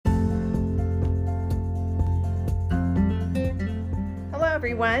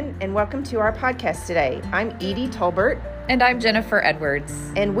everyone, and welcome to our podcast today. I'm Edie Tolbert. And I'm Jennifer Edwards.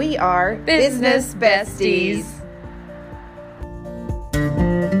 And we are Business Besties.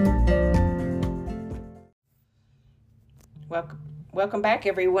 Welcome back,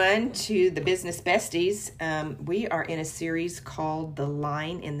 everyone, to the Business Besties. We are in a series called The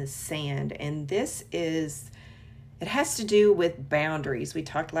Line in the Sand, and it has to do with boundaries. We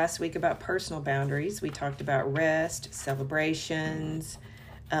talked last week about personal boundaries. We talked about rest, celebrations,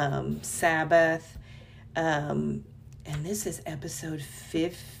 Sabbath, and this is episode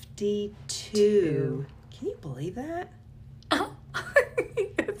 52. Can you believe that?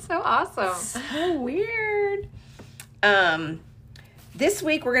 It's so awesome. So weird. This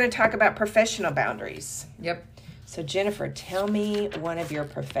week we're going to talk about professional boundaries. Yep. So Jennifer, tell me one of your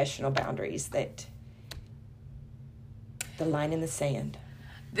professional boundaries that the line in the sand.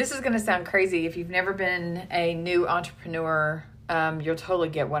 This is going to sound crazy. If you've never been a new entrepreneur, you'll totally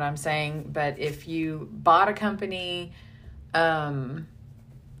get what I'm saying. But if you bought a company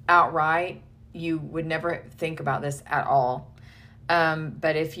outright, you would never think about this at all.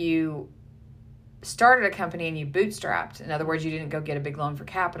 But if you started a company and you bootstrapped, in other words, you didn't go get a big loan for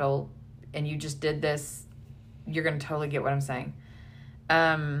capital and you just did this, you're going to totally get what I'm saying.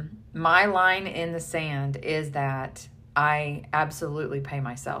 My line in the sand is that I absolutely pay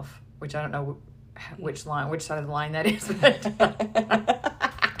myself, which I don't know which side of the line that is,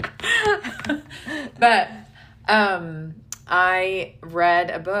 but I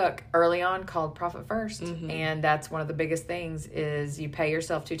read a book early on called Profit First, and that's one of the biggest things is you pay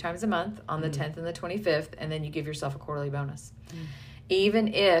yourself 2 times a month on the 10th and the 25th, and then you give yourself a quarterly bonus.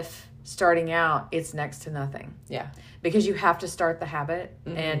 Even if starting out, it's next to nothing. Yeah. Because you have to start the habit,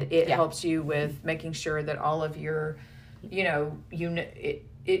 and it helps you with making sure that all of your,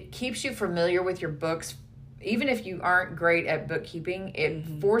 it keeps you familiar with your books. Even if you aren't great at bookkeeping, it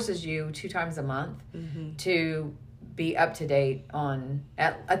forces you 2 times a month to be up to date on,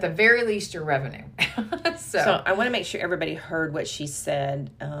 at the very least, your revenue. So I want to make sure everybody heard what she said.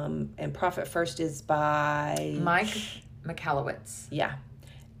 And Profit First is by Mike Michalowicz. Yeah.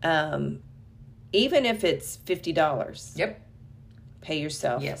 Even if it's $50. Yep. Pay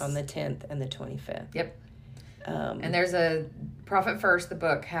yourself on the 10th and the 25th. Yep. And there's a Profit First. The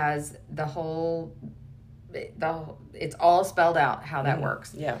book has it's all spelled out how that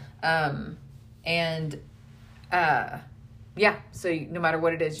works. Yeah. So no matter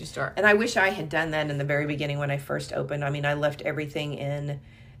what it is, you start. And I wish I had done that in the very beginning when I first opened. I mean, I left everything in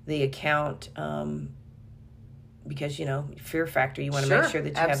the account because, fear factor, you want to make sure that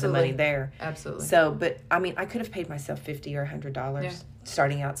you have the money there. Absolutely. So, but I mean, I could have paid myself $50 or $100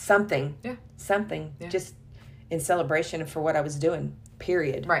 starting out, something, just in celebration for what I was doing,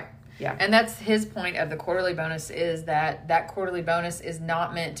 period. Right. Yeah. And that's his point of the quarterly bonus, is that quarterly bonus is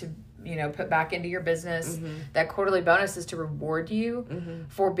not meant to, put back into your business. That quarterly bonus is to reward you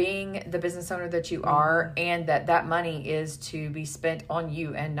for being the business owner that you are, and that money is to be spent on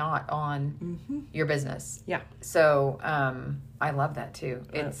you and not on your business. Yeah. So I love that too.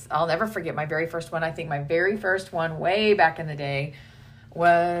 I'll never forget my very first one. I think my very first one way back in the day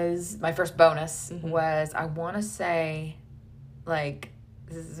was my first bonus was, I want to say, like,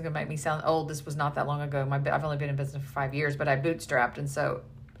 this is going to make me sound old. This was not that long ago. I've only been in business for 5 years, but I bootstrapped. And so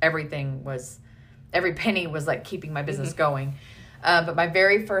every penny was like keeping my business going. But my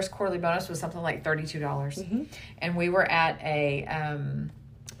very first quarterly bonus was something like $32. And we were at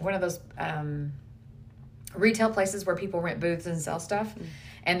one of those retail places where people rent booths and sell stuff.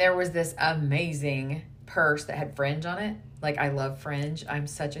 And there was this amazing purse that had fringe on it. Like, I love fringe. I'm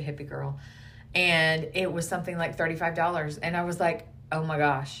such a hippie girl. And it was something like $35. And I was like, oh my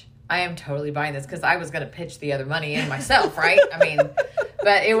gosh, I am totally buying this, because I was going to pitch the other money in myself, right? I mean,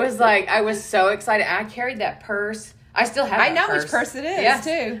 but it was like, I was so excited. I carried that purse. I still have it. I know which purse it is,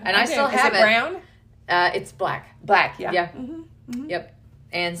 too. And I still have it. Is it brown? It's black. Black, yeah. Yeah. Yep.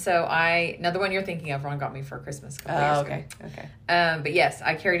 And so the one you're thinking of, Ron got me for Christmas a couple years ago. Okay. But yes,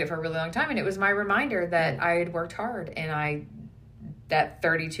 I carried it for a really long time, and it was my reminder that I had worked hard, and that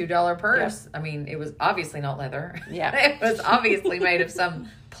 $32 purse, I mean, it was obviously not leather. Yeah. It was obviously made of some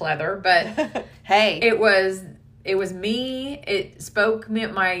pleather, but hey, it was me. It spoke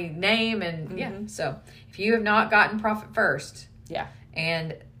my name, and so if you have not gotten Profit First,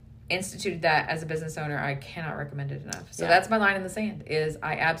 and instituted that as a business owner, I cannot recommend it enough. So that's my line in the sand, is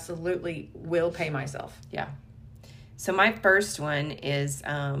I absolutely will pay myself. Yeah. So my first one is,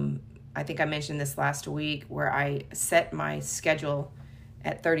 I think I mentioned this last week, where I set my schedule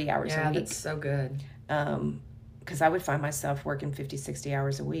at 30 hours a week. Yeah, that's so good. Because I would find myself working 50, 60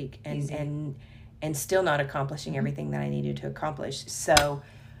 hours a week. And and still not accomplishing everything that I needed to accomplish. So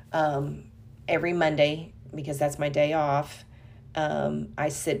every Monday, because that's my day off, I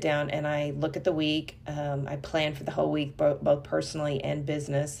sit down and I look at the week. I plan for the whole week, both personally and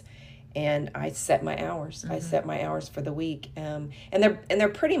business, and I set my hours. I set my hours for the week, and they're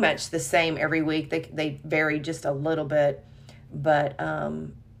pretty much the same every week. They vary just a little bit, but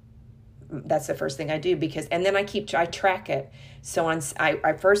that's the first thing I do, and then I track it. So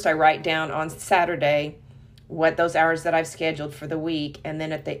I write down on Saturday what those hours that I've scheduled for the week, and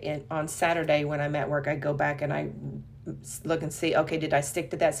then on Saturday when I'm at work, I go back and I look and see, okay, did I stick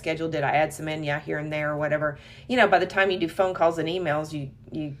to that schedule? Did I add some in? Yeah, here and there or whatever. By the time you do phone calls and emails, you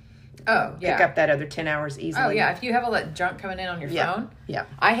pick up that other 10 hours easily. Oh, yeah. If you have all that junk coming in on your phone. Yeah.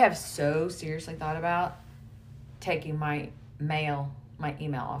 I have so seriously thought about taking my email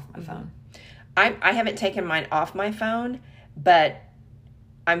off my phone. I haven't taken mine off my phone, but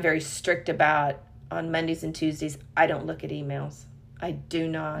I'm very strict about on Mondays and Tuesdays, I don't look at emails. I do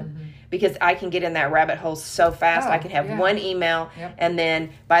not, because I can get in that rabbit hole so fast. I can have one email, and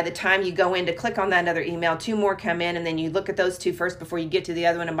then by the time you go in to click on that other email, 2 more come in, and then you look at those 2 first before you get to the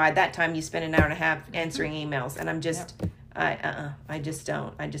other one, and by that time you spend an hour and a half answering emails, and I'm just, I just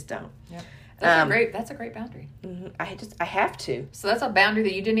don't. Yep. That's a great boundary. I have to. So that's a boundary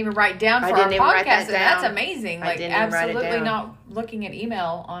that you didn't even write down for our podcast, and that's amazing. Like, absolutely not looking at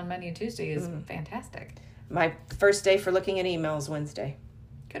email on Monday and Tuesday is fantastic. My first day for looking at email is Wednesday.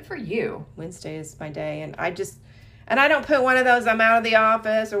 Good for you. Wednesday is my day, and I don't put one of those, I'm out of the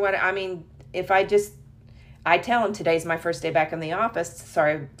office or what. I mean, I tell them today's my first day back in the office.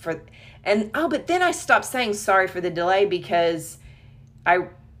 But then I stopped saying sorry for the delay, because I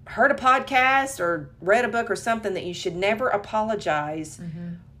heard a podcast or read a book or something that you should never apologize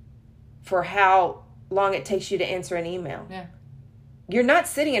for how long it takes you to answer an email. Yeah. You're not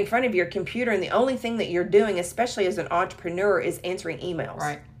sitting in front of your computer, and the only thing that you're doing, especially as an entrepreneur, is answering emails.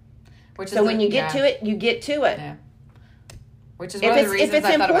 Right. So when you get to it, you get to it. Yeah. Which is one of the reasons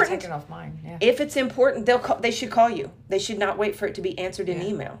I thought about taking off mine. Yeah. If it's important, they should call you. They should not wait for it to be answered in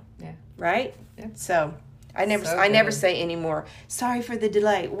email. Yeah. Right? Yeah. So I never say anymore, sorry for the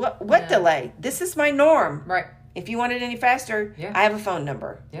delay. What delay? This is my norm. Right. If you want it any faster, I have a phone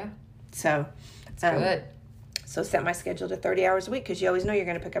number. Yeah. So that's good. So set my schedule to 30 hours a week, because you always know you're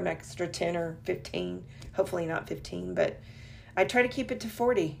going to pick up an extra 10 or 15. Hopefully not 15, but I try to keep it to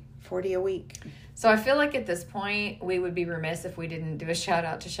 40 a week. So I feel like at this point we would be remiss if we didn't do a shout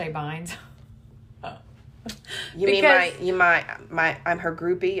out to Shay Bynes. I'm her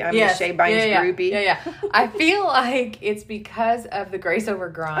groupie. I'm the Shay Bynes groupie. Yeah. I feel like it's because of the Grace Over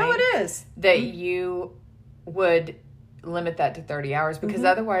Grind. Oh, it is. That you would limit that to 30 hours, because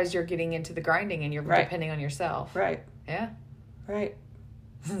otherwise you're getting into the grinding and you're depending on yourself. Right. Yeah. Right.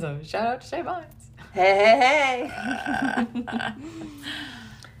 So shout out to Shay Bynes. Hey.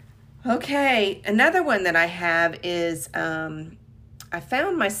 Okay. Another one that I have is I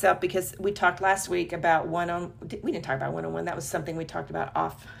found myself, because we talked last week about we didn't talk about one-on-one. That was something we talked about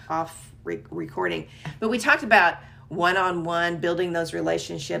off recording. But we talked about one-on-one, building those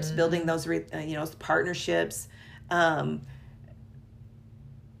relationships, building those partnerships. I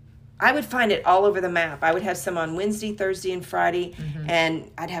would find it all over the map. I would have some on Wednesday, Thursday, and Friday, and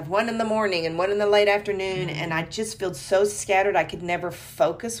I'd have one in the morning and one in the late afternoon, and I just feel so scattered I could never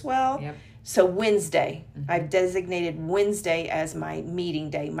focus well. Yep. So Wednesday, I've designated Wednesday as my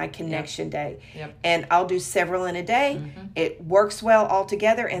meeting day, my connection day. Yep. And I'll do several in a day. It works well all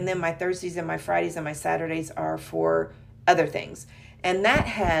together, and then my Thursdays and my Fridays and my Saturdays are for other things. And that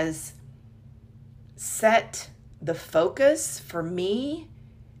has set the focus for me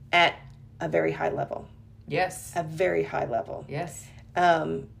at a very high level. Yes. A very high level. Yes.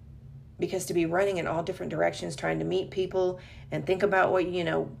 Because to be running in all different directions, trying to meet people and think about what,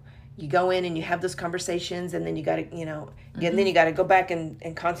 you go in and you have those conversations, and then you got to, and then you got to go back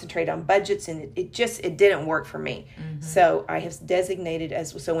and concentrate on budgets, and it didn't work for me. So I have designated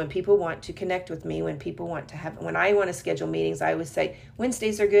so when people want to connect with me, when I want to schedule meetings, I always say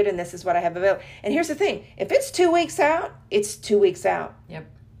Wednesdays are good, and this is what I have available. And here's the thing: if it's 2 weeks out, it's 2 weeks out. Yep.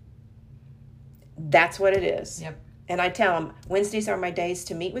 That's what it is. Yep. And I tell them Wednesdays are my days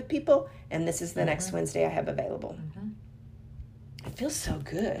to meet with people, and this is the next Wednesday I have available. It feels so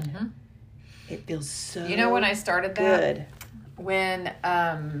good. It feels so when I started that? When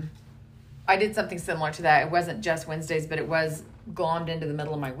I did something similar to that. It wasn't just Wednesdays, but it was glommed into the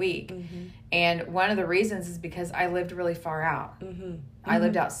middle of my week. And one of the reasons is because I lived really far out. I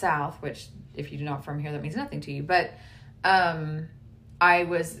lived out south, which if you're not from here, that means nothing to you. But I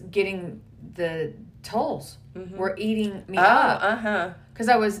was getting the tolls were eating me up. Because because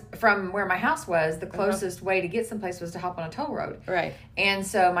I was from where my house was, the closest way to get someplace was to hop on a toll road. Right. And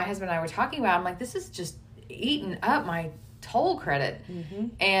so my husband and I were talking about, I'm like, this is just eating up my toll credit.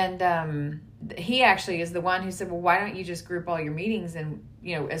 And he actually is the one who said, well, why don't you just group all your meetings and,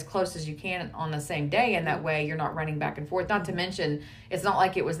 as close as you can on the same day, and that way you're not running back and forth. Not to mention, it's not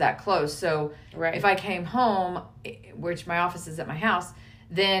like it was that close. So if I came home, which my office is at my house,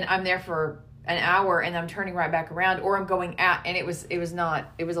 then I'm there for an hour and I'm turning right back around, or I'm going out, and it was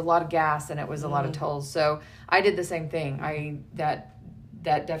a lot of gas and it was a lot of tolls. So I did the same thing. That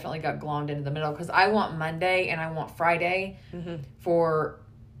definitely got glommed into the middle, because I want Monday and I want Friday for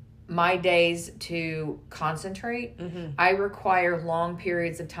my days to concentrate. I require long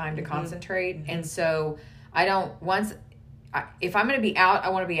periods of time to concentrate. And so if I'm going to be out, I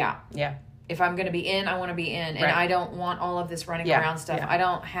want to be out. Yeah. If I'm going to be in, I want to be in. And I don't want all of this running around stuff. I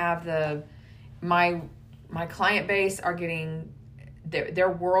don't have my client base are getting, their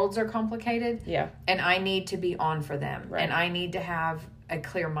worlds are complicated. Yeah. And I need to be on for them. Right. And I need to have a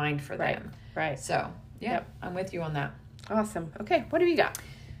clear mind for them. Right. So, I'm with you on that. Awesome. Okay. What have you got?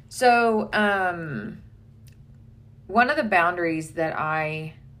 So, one of the boundaries that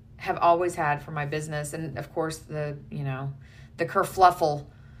I have always had for my business, and of course the kerfluffle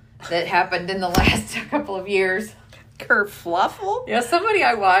that happened in the last couple of years. Kerfluffle? Yeah, somebody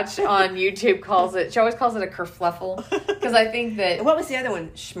I watch on YouTube she always calls it a kerfluffle, because I think that... What was the other one?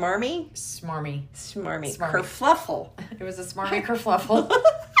 Schmarmy? Smarmy. Kerfluffle. It was a smarmy kerfluffle.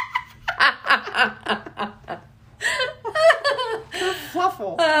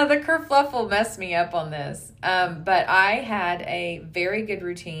 Kerfluffle. The kerfluffle messed me up on this. But I had a very good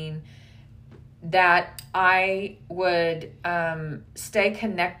routine that I would stay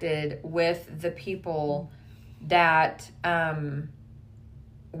connected with the people that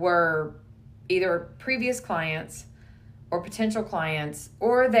were either previous clients or potential clients,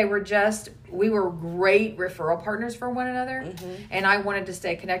 or we were great referral partners for one another. And I wanted to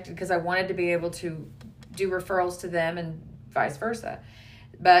stay connected because I wanted to be able to do referrals to them and vice versa.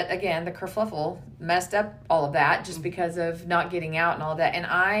 But again, the kerfluffle messed up all of that just because of not getting out and all that. And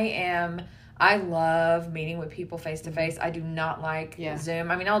I love meeting with people face to face. I do not like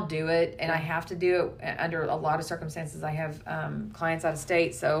Zoom. I mean, I'll do it, and I have to do it under a lot of circumstances. I have clients out of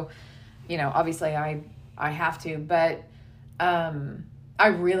state, so obviously I have to. But I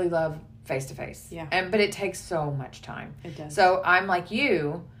really love face to face. Yeah. But it takes so much time. It does. So I'm like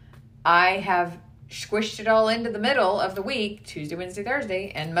you. I have squished it all into the middle of the week, Tuesday, Wednesday,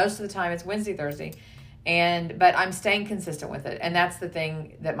 Thursday, and most of the time it's Wednesday, Thursday. But I'm staying consistent with it. And that's the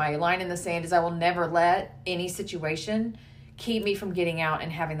thing, that my line in the sand is I will never let any situation keep me from getting out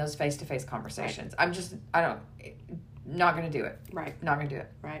and having those face-to-face conversations. Right. Not going to do it. Right. Not going to do it.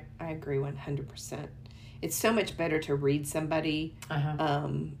 Right. I agree 100%. It's so much better to read somebody,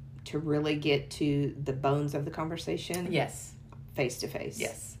 to really get to the bones of the conversation. Yes. Face-to-face.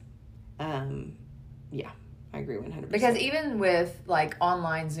 Yes. Yeah, I agree 100%. Because even with like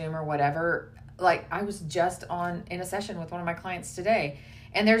online Zoom or whatever, like I was just in a session with one of my clients today,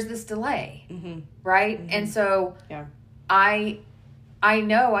 and there's this delay, right? And so I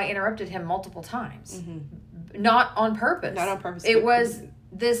know I interrupted him multiple times, not on purpose. Not on purpose. It was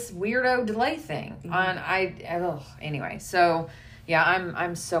this weirdo delay thing. Anyway, so yeah,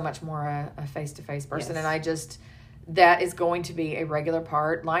 I'm so much more a face-to-face person, and that is going to be a regular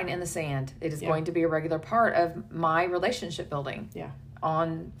part, line in the sand. It is going to be a regular part of my relationship building. Yeah.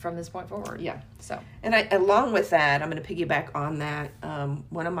 From this point forward. Yeah. So. And along with that, I'm going to piggyback on that.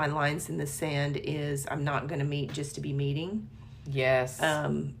 One of my lines in the sand is I'm not going to meet just to be meeting. Yes.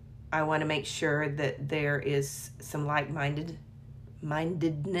 I want to make sure that there is some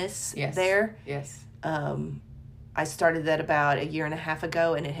mindedness there. Yes. I started that about a year and a half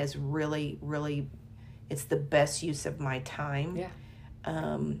ago, and it has really, really, it's the best use of my time. Yeah.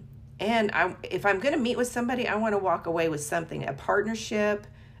 And if I'm going to meet with somebody, I want to walk away with something, a partnership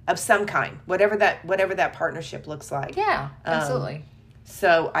of some kind, whatever that partnership looks like. Yeah, absolutely.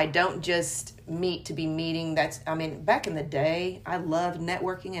 So I don't just meet to be meeting. Back in the day, I loved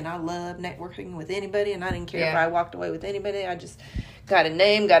networking, and I loved networking with anybody, and I didn't care if I walked away with anybody. I just got a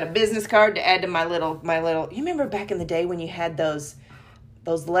name, got a business card to add to my little. You remember back in the day when you had those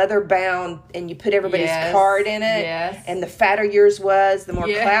leather bound, and you put everybody's card in it, and the fatter yours was, the more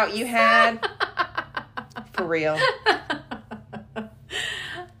clout you had. For real.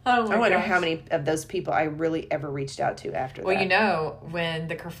 I wonder how many of those people I really ever reached out to after that. Well, when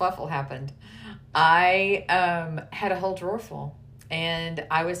the kerfluffle happened, I had a whole drawer full, and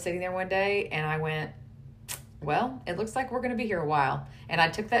I was sitting there one day, and I went, well, it looks like we're going to be here a while. And I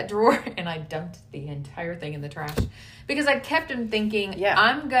took that drawer and I dumped the entire thing in the trash because I kept on thinking,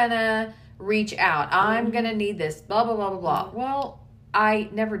 I'm going to reach out. I'm going to need this, blah, blah, blah, blah, blah. Well, I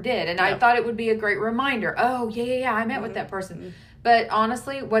never did. And I thought it would be a great reminder. Oh, yeah, I met with that person. But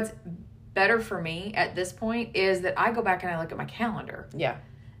honestly, what's better for me at this point is that I go back and I look at my calendar. Yeah.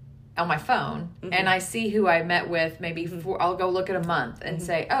 On my phone, and I see who I met with maybe I'll go look at a month and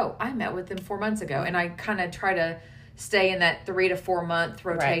say, oh, I met with them 4 months ago. And I kind of try to stay in that 3 to 4 month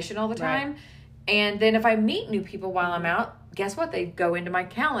rotation all the time. Right. And then if I meet new people while I'm out, guess what? They go into my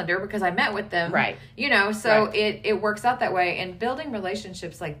calendar because I met with them. Right. You know, so it works out that way. And building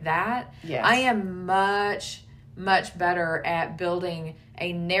relationships like that, I am much, much better at building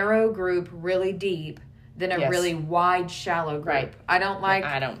a narrow group really deep than a really wide, shallow group. Right. I don't like,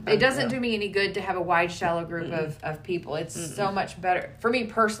 it doesn't do me any good to have a wide, shallow group of people. It's so much better. For me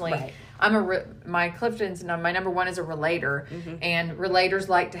personally, my Clifton's, my number one is a relator, and relators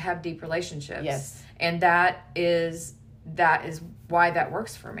like to have deep relationships. Yes. And that is why that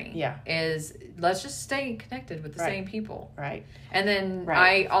works for me. Yeah. Is let's just stay connected with the same people. Right. And then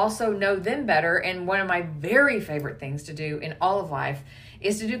I also know them better. And one of my very favorite things to do in all of life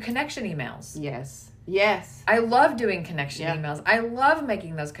is to do connection emails. Yes. I love doing connection emails. I love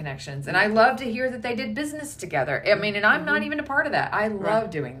making those connections. And I love to hear that they did business together. I mean, and I'm not even a part of that. I love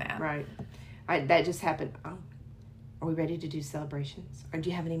doing that. Right. That just happened. Oh, are we ready to do celebrations? Or do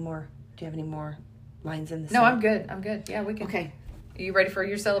you have any more lines in the No, I'm good. Yeah, we can. Okay. Are you ready for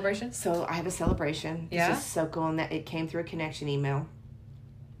your celebration? So I have a celebration. Yeah. This is so cool, and that it came through a connection email.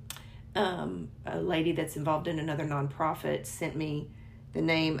 A lady that's involved in another nonprofit sent me the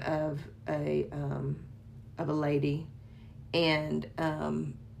name of a lady, and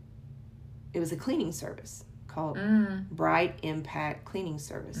it was a cleaning service called Bright Impact Cleaning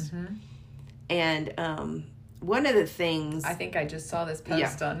Service. And one of the things, I think I just saw this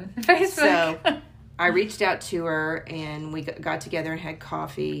post on Facebook. So I reached out to her, and we got together and had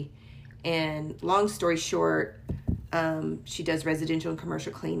coffee. And long story short, she does residential and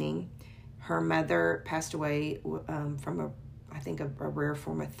commercial cleaning. Her mother passed away from a rare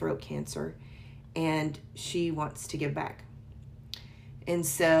form of throat cancer, and she wants to give back. And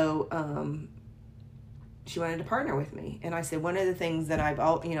so she wanted to partner with me. And I said, one of the things that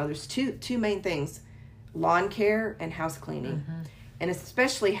there's two main things: lawn care and house cleaning. And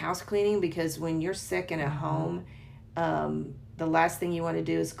especially house cleaning, because when you're sick and at home, the last thing you want to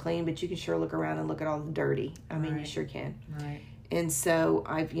do is clean, but you can sure look around and look at all the dirty. I mean, you sure can. Right. And so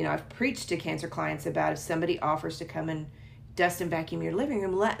I've preached to cancer clients about, if somebody offers to come and dust and vacuum your living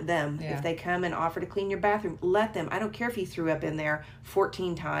room, let them. Yeah. If they come and offer to clean your bathroom, let them. I don't care if you threw up in there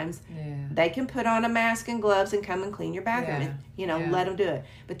 14 times. Yeah. They can put on a mask and gloves and come and clean your bathroom. And, let them do it.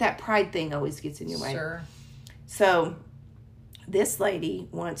 But that pride thing always gets in your way. Sure. So this lady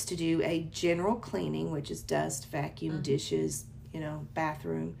wants to do a general cleaning, which is dust, vacuum, dishes,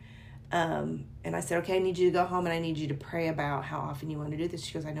 bathroom. And I said, okay, I need you to go home and I need you to pray about how often you want to do this.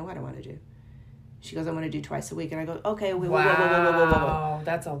 She goes, I know what I want to do. She goes, I want to do twice a week. And I go, okay, whoa,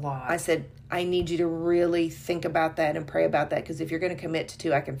 that's a lot. I said, I need you to really think about that and pray about that, because if you're going to commit to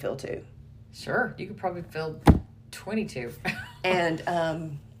 2, I can fill 2. Sure, you could probably fill 22.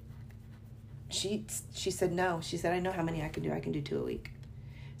 And she said no. She said, I know how many I can do. I can do 2 a week.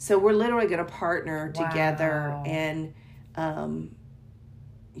 So we're literally going to partner together. And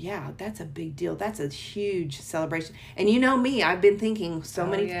that's a big deal. That's a huge celebration. And you know me, I've been thinking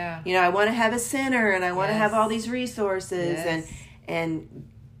I want to have a center, and I want to have all these resources. And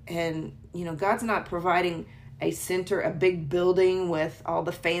God's not providing a center, a big building with all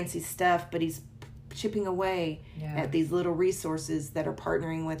the fancy stuff, but he's chipping away at these little resources that are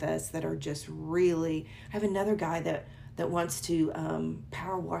partnering with us, that are just really. I have another guy that wants to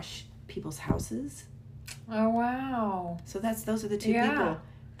power wash people's houses. Oh, wow. So those are the 2 people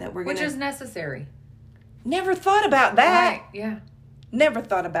that we're going to... Which is necessary. Never thought about that. Right, yeah. Never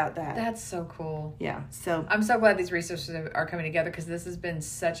thought about that. That's so cool. Yeah, so... I'm so glad these resources are coming together, because this has been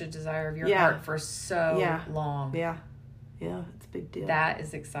such a desire of your heart for so long. Yeah, it's a big deal. That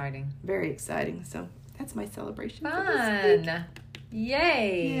is exciting. Very exciting. So that's my celebration. Fun.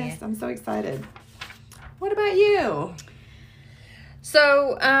 Yay. Yes, I'm so excited. What about you?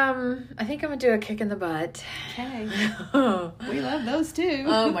 So, I think I'm going to do a kick in the butt. Okay. We love those too.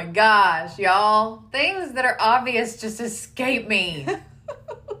 Oh my gosh, y'all. Things that are obvious just escape me.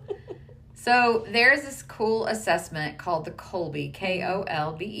 So, there's this cool assessment called the Kolbe,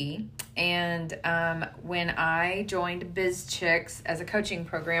 Kolbe. And when I joined BizChicks as a coaching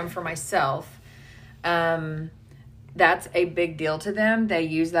program for myself, that's a big deal to them. They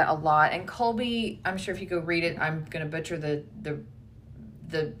use that a lot. And Kolbe, I'm sure if you go read it, I'm going to butcher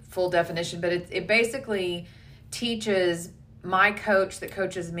the full definition, but it basically teaches my coach that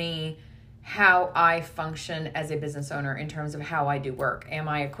coaches me how I function as a business owner in terms of how I do work. Am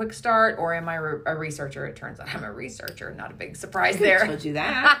I a quick start or am I a researcher? It turns out I'm a researcher. Not a big surprise there. I told you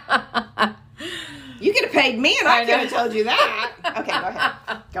that. You could have paid me and I could have told you that. Okay,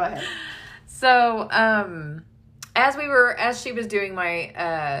 go ahead. So, as she was doing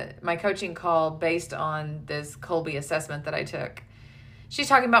my coaching call based on this Kolbe assessment that I took, she's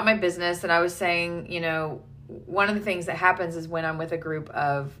talking about my business, and I was saying, one of the things that happens is when I'm with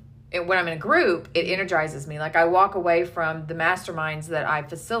when I'm in a group, it energizes me. Like I walk away from the masterminds that I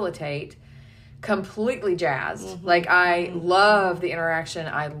facilitate completely jazzed. Mm-hmm. Like I love the interaction.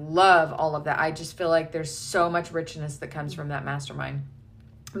 I love all of that. I just feel like there's so much richness that comes from that mastermind.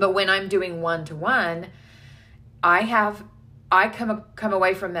 But when I'm doing one-to-one, I come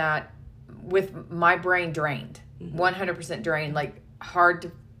away from that with my brain drained, 100% drained, like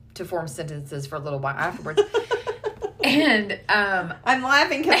hard to form sentences for a little while afterwards. And I'm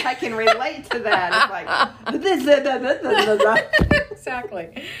laughing because I can relate to that. It's like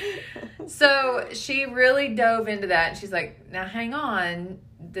exactly. So she really dove into that, and she's like, "Now hang on.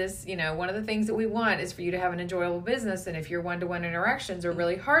 This, one of the things that we want is for you to have an enjoyable business, and if your one-to-one interactions are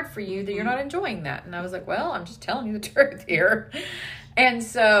really hard for you, then you're not enjoying that." And I was like, "Well, I'm just telling you the truth here." And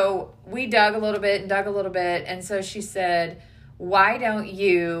so we dug a little bit, and so she said, "Why don't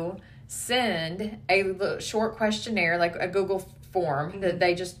you send a little short questionnaire, like a Google form that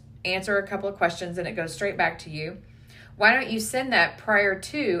they just answer a couple of questions and it goes straight back to you? Why don't you send that prior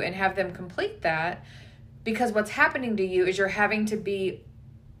to and have them complete that? Because what's happening to you is you're having to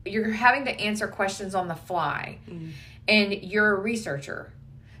answer questions on the fly, and you're a researcher,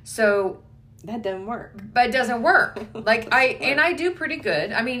 so that doesn't work." But it doesn't work. Like I do pretty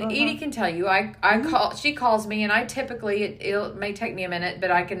good. I mean, Edie can tell you. She calls me, and I typically it may take me a minute,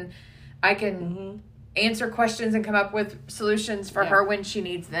 but I can answer questions and come up with solutions for her when she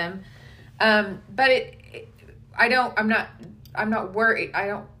needs them. But I'm not worried.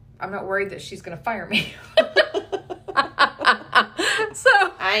 I'm not worried that she's going to fire me. So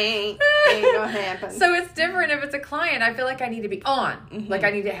ain't gonna happen. So it's different if it's a client. I feel like I need to be on. Like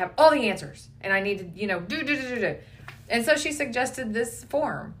I need to have all the answers, and I need to, do. And so she suggested this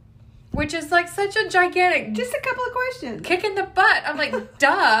form, which is like such a gigantic, just a couple of questions, kick in the butt. I'm like,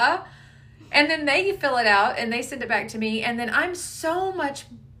 duh. And then they fill it out and they send it back to me, and then I'm so much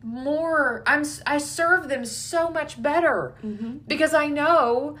more. I serve them so much better because I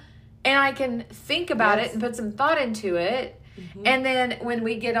know, and I can think about it and put some thought into it. And then when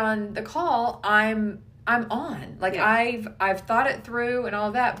we get on the call, I'm on. Like I've thought it through and all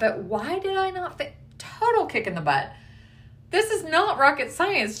of that. But why did I not think? Total kick in the butt. This is not rocket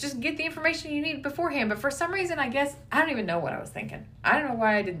science. Just get the information you need beforehand. But for some reason, I guess I don't even know what I was thinking. I don't know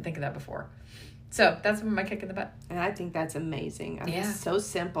why I didn't think of that before. So that's my kick in the butt. And I think that's amazing. I mean, it's so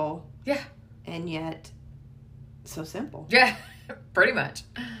simple. Yeah. And yet so simple. Yeah, pretty much.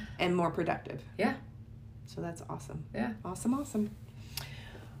 And more productive. Yeah. So that's awesome. Yeah. Awesome.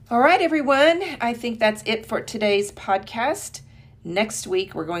 All right, everyone. I think that's it for today's podcast. Next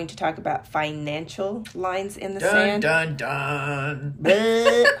week, we're going to talk about financial lines in the sand. Dun, dun.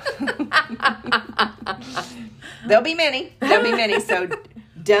 There'll be many. So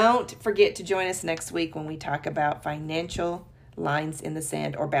don't forget to join us next week when we talk about financial lines in the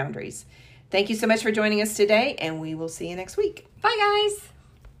sand or boundaries. Thank you so much for joining us today, and we will see you next week. Bye, guys.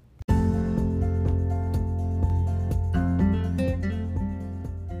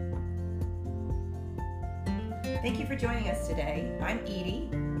 Thank you for joining us today. I'm Edie.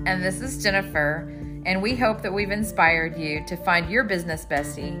 And this is Jennifer. And we hope that we've inspired you to find your business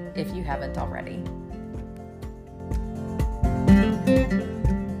bestie if you haven't already.